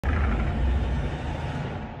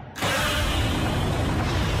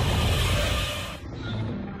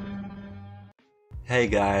Hey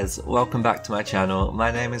guys, welcome back to my channel.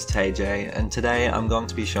 My name is TJ and today I'm going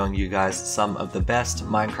to be showing you guys some of the best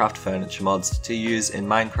Minecraft furniture mods to use in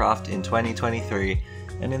Minecraft in 2023,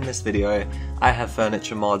 and in this video I have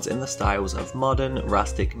furniture mods in the styles of modern,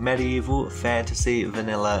 rustic, medieval, fantasy,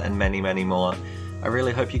 vanilla and many more. I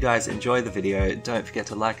really hope you guys enjoy the video. Don't forget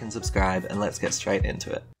to like and subscribe, and let's get straight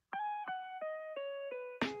into it.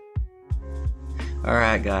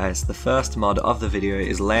 Alright guys, the first mod of the video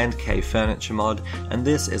is Land Cave Furniture Mod, and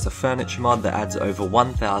this is a furniture mod that adds over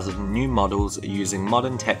 1000 new models using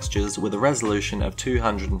modern textures with a resolution of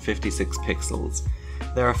 256 pixels.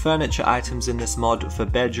 There are furniture items in this mod for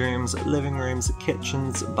bedrooms, living rooms,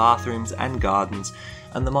 kitchens, bathrooms and gardens,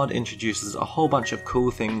 and the mod introduces a whole bunch of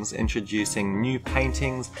cool things, introducing new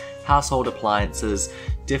paintings, household appliances,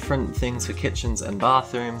 different things for kitchens and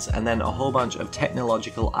bathrooms, and then a whole bunch of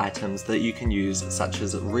technological items that you can use, such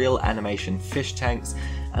as real animation fish tanks,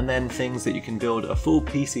 and then things that you can build a full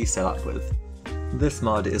PC setup with. This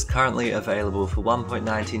mod is currently available for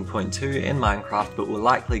 1.19.2 in Minecraft, but will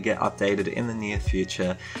likely get updated in the near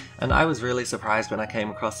future, and I was really surprised when I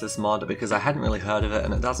came across this mod because I hadn't really heard of it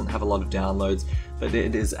and it doesn't have a lot of downloads, but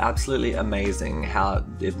it is absolutely amazing how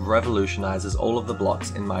it revolutionizes all of the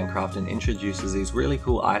blocks in Minecraft and introduces these really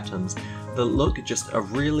cool items that look just a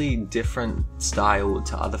really different style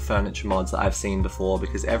to other furniture mods that I've seen before,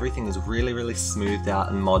 because everything is really smoothed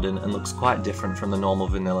out and modern and looks quite different from the normal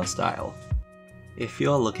vanilla style. If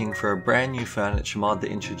you're looking for a brand new furniture mod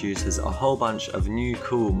that introduces a whole bunch of new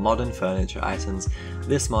cool modern furniture items,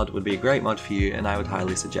 this mod would be a great mod for you and I would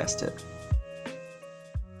highly suggest it.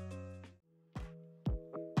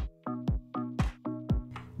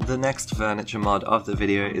 The next furniture mod of the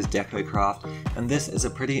video is DecoCraft, and this is a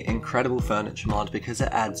pretty incredible furniture mod because it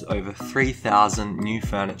adds over 3000 new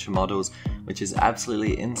furniture models, which is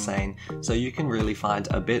absolutely insane. So you can really find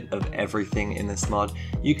a bit of everything in this mod.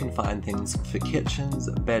 You can find things for kitchens,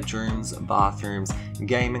 bedrooms, bathrooms,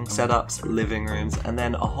 gaming setups, living rooms, and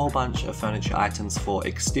then a whole bunch of furniture items for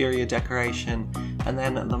exterior decoration, and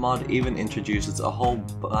then the mod even introduces a whole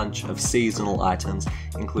bunch of seasonal items,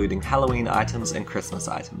 including Halloween items and Christmas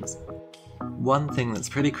items. One thing that's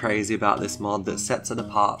pretty crazy about this mod that sets it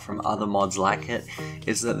apart from other mods like it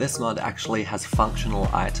is that this mod actually has functional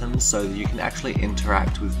items, so that you can actually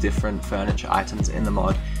interact with different furniture items in the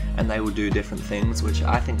mod and they will do different things, which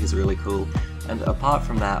I think is really cool. And apart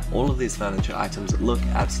from that, all of these furniture items look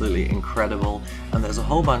absolutely incredible, and there's a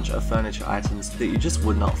whole bunch of furniture items that you just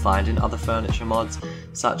would not find in other furniture mods,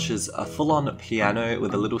 such as a full-on piano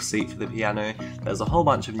with a little seat for the piano. There's a whole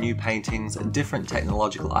bunch of new paintings and different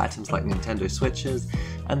technological items like Nintendo Switches,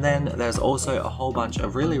 and then there's also a whole bunch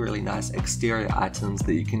of really nice exterior items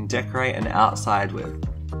that you can decorate an outside with.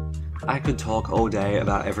 I could talk all day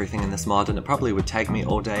about everything in this mod, and it probably would take me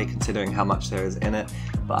all day considering how much there is in it,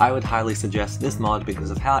 but I would highly suggest this mod because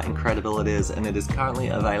of how incredible it is, and it is currently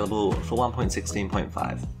available for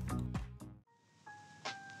 1.16.5.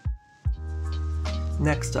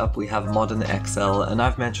 Next up we have ModernXI, and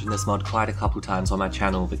I've mentioned this mod quite a couple times on my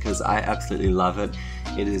channel because I absolutely love it.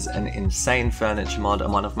 It is an insane furniture mod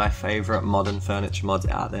and one of my favourite modern furniture mods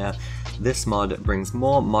out there. This mod brings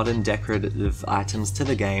more modern decorative items to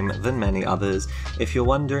the game than many others. If you're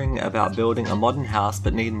wondering about building a modern house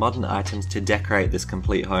but need modern items to decorate this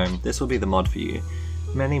complete home, this will be the mod for you.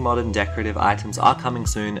 Many modern decorative items are coming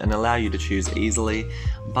soon and allow you to choose easily,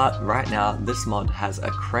 but right now this mod has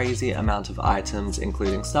a crazy amount of items,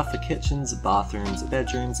 including stuff for kitchens, bathrooms,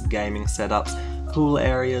 bedrooms, gaming setups, pool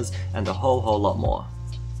areas, and a whole lot more.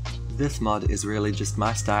 This mod is really just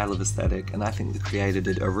my style of aesthetic, and I think the creator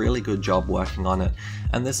did a really good job working on it,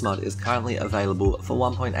 and this mod is currently available for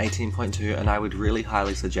 1.18.2, and I would really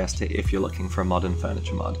highly suggest it if you're looking for a modern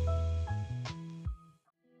furniture mod.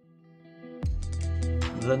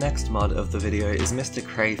 The next mod of the video is Mr.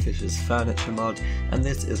 Crayfish's Furniture Mod, and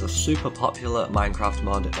this is a super popular Minecraft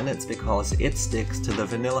mod, and it's because it sticks to the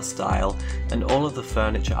vanilla style, and all of the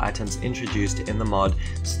furniture items introduced in the mod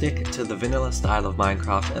stick to the vanilla style of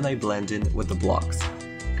Minecraft and they blend in with the blocks.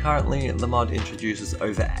 Currently, the mod introduces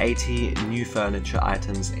over 80 new furniture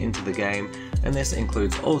items into the game, and this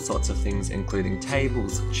includes all sorts of things including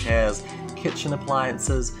tables, chairs, kitchen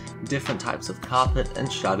appliances, different types of carpet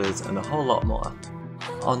and shutters, and a whole lot more.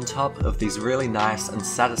 On top of these really nice and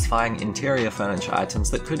satisfying interior furniture items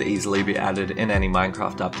that could easily be added in any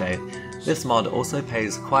Minecraft update, this mod also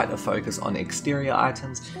pays quite a focus on exterior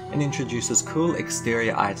items and introduces cool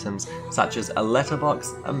exterior items such as a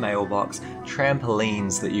letterbox, a mailbox,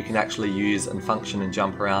 trampolines that you can actually use and function and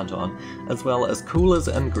jump around on, as well as coolers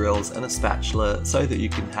and grills and a spatula so that you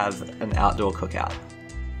can have an outdoor cookout.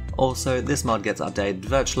 Also, this mod gets updated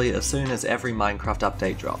virtually as soon as every Minecraft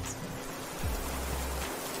update drops.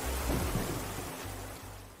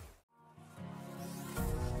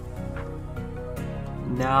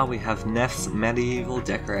 Now we have Nef's Medieval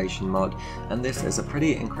Decoration mod, and this is a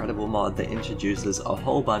pretty incredible mod that introduces a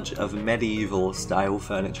whole bunch of medieval style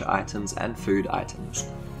furniture items and food items.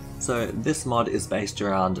 So this mod is based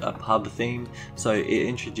around a pub theme, so it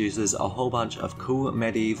introduces a whole bunch of cool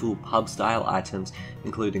medieval pub style items,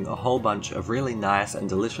 including a whole bunch of really nice and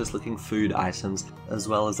delicious looking food items, as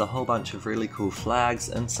well as a whole bunch of really cool flags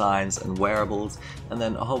and signs and wearables, and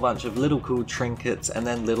then a whole bunch of little cool trinkets and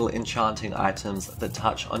then little enchanting items that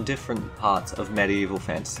touch on different parts of medieval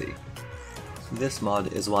fantasy. This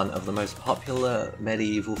mod is one of the most popular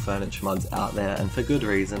medieval furniture mods out there, and for good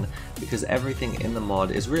reason, because everything in the mod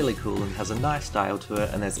is really cool and has a nice style to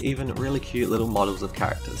it, and there's even really cute little models of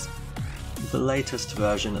characters. The latest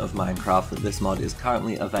version of Minecraft that this mod is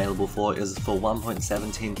currently available for is for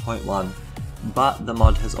 1.17.1, but the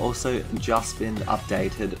mod has also just been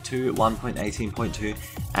updated to 1.18.2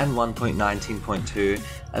 and 1.19.2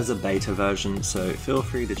 as a beta version, so feel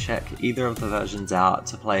free to check either of the versions out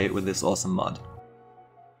to play with this awesome mod.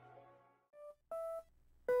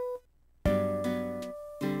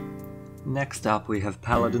 Next up we have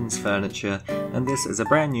Paladin's Furniture, and this is a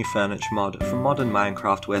brand new furniture mod for modern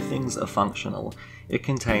Minecraft where things are functional. It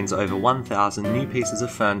contains over 1,000 new pieces of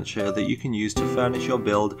furniture that you can use to furnish your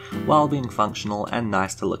build while being functional and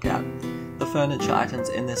nice to look at. The furniture items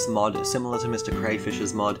in this mod, similar to Mr.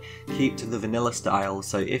 Crayfish's mod, keep to the vanilla style,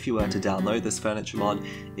 so if you were to download this furniture mod,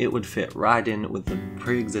 it would fit right in with the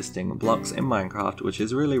pre-existing blocks in Minecraft, which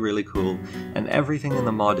is really cool, and everything in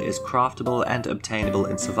the mod is craftable and obtainable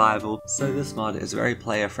in survival, so this mod is very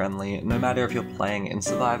player friendly, no matter if you're playing in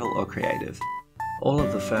survival or creative. All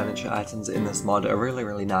of the furniture items in this mod are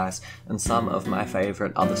really nice, and some of my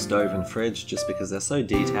favourite are the stove and fridge just because they're so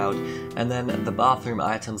detailed, and then the bathroom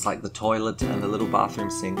items like the toilet and the little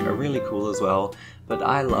bathroom sink are really cool as well, but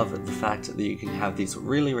I love the fact that you can have these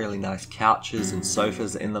really nice couches and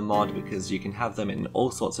sofas in the mod because you can have them in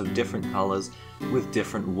all sorts of different colours with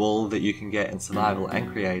different wool that you can get in survival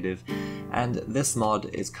and creative, and this mod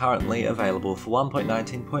is currently available for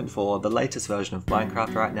 1.19.4, the latest version of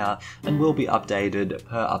Minecraft right now, and will be updated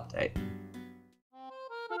per update.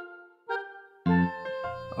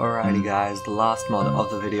 Alrighty guys, the last mod of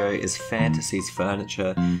the video is Fantasy's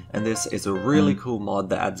Furniture, and this is a really cool mod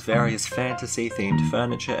that adds various fantasy themed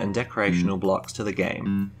furniture and decorational blocks to the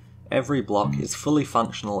game. Every block is fully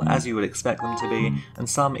functional as you would expect them to be, and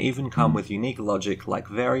some even come with unique logic like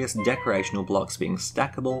various decorational blocks being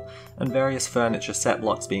stackable, and various furniture set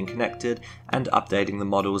blocks being connected, and updating the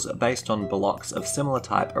models based on blocks of similar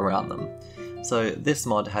type around them. So this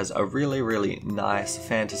mod has a really nice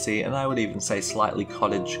fantasy, and I would even say slightly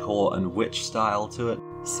cottage-core and witch style to it.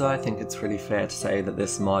 So I think it's pretty fair to say that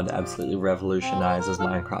this mod absolutely revolutionizes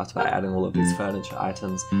Minecraft by adding all of these furniture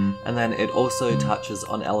items, and then it also touches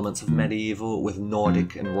on elements of medieval with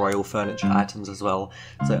Nordic and royal furniture items as well,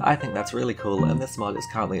 so I think that's really cool, and this mod is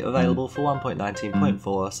currently available for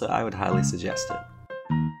 1.19.4, so I would highly suggest it.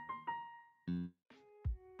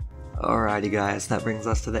 Alrighty guys, that brings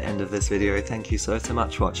us to the end of this video. Thank you so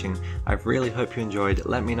much for watching. I really hope you enjoyed.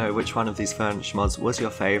 Let me know which one of these furniture mods was your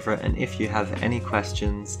favourite, and if you have any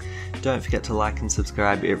questions, don't forget to like and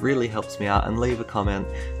subscribe. It really helps me out, and leave a comment.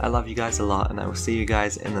 I love you guys a lot, and I will see you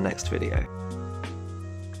guys in the next video.